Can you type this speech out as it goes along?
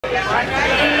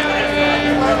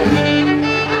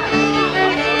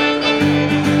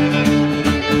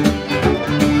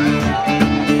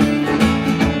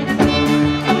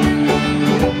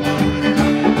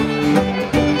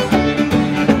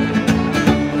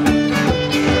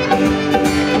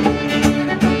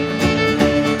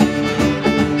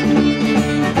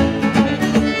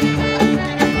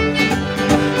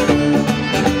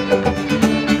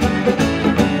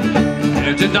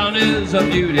Dawn is a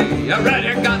beauty, a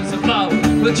redder got some love,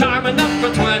 with charm enough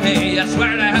for 20, I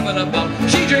swear to heaven above.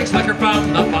 She drinks liquor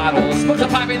from the bottle, smokes a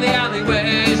pipe in the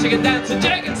alleyway. She can dance and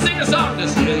jig and sing a song to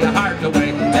steal your heart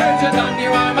away. There's your done, you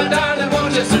are my darling,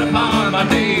 won't you sit upon my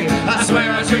knee? I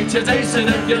swear I'll treat you decent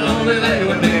if you'll only lay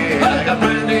with me. Like a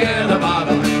brandy in a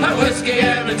bottle, a whiskey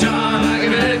in a jar, give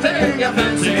me anything you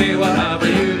fancy, whatever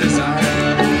you desire.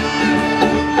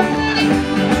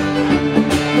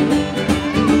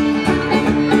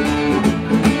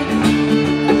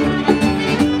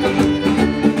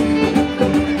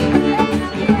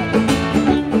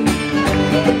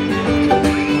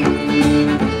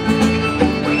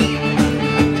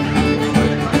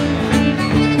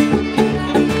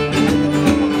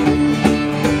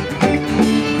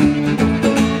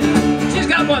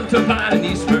 To pine in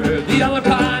Eastford, the other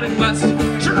pine in West.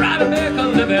 She'll try to make a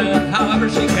living however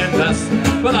she can best,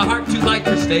 with a heart too light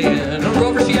for staying, a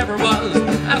rover she ever was.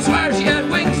 I swear she had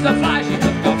wings to fly, she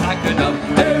took off like a dove.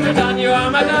 There's your done, you are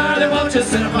my darling, won't you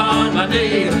sit upon my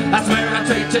knee? I swear I'll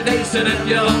treat you decent if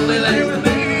you'll only lay with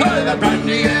me. With a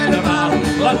brandy in a bottle,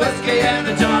 a whiskey in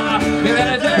a jar, give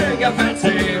anything you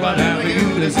fancy, whatever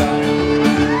you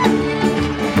desire.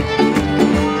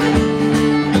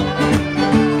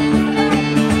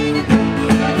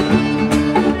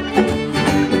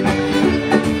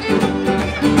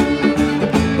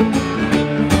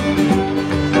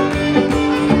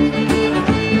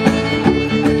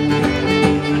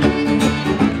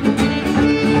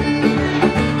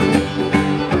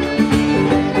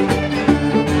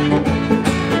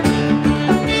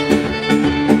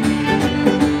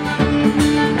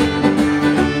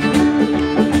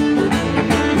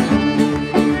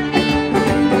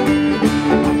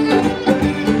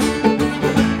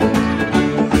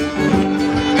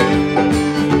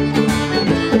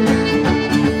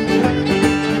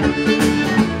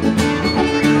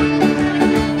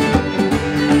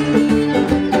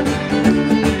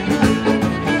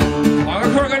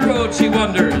 She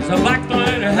wonders, a black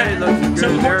line in her hand,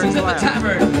 some horses in the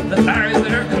tavern, the fires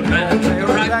at her command. A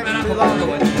right man up along the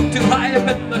way, too high up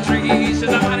in the trees, she's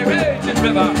a mighty raging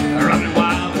river, running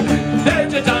wild and free.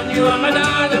 There's your done, you are my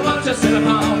darling, won't you sit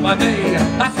upon my knee?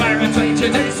 I swear I'll treat you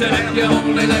decent if you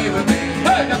only lay with me.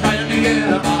 Heard a brandy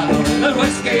in a bottle, and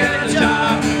whiskey in a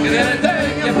jar, get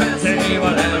anything you fancy,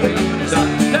 whatever you desire.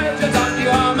 There's your done, you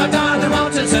are my darling,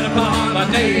 won't you sit upon my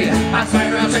knee? I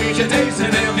swear I'll treat you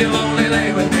decent if you only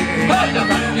lay with me. Like a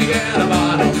brandy in a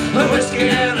bottle, a whiskey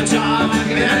in a jar,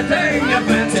 give you anything you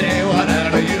fancy,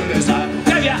 whatever you desire.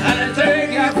 Give you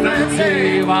anything you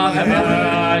fancy,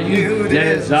 whatever you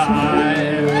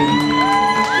desire.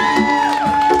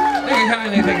 Thank you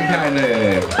kindly, thank you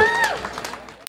kindly.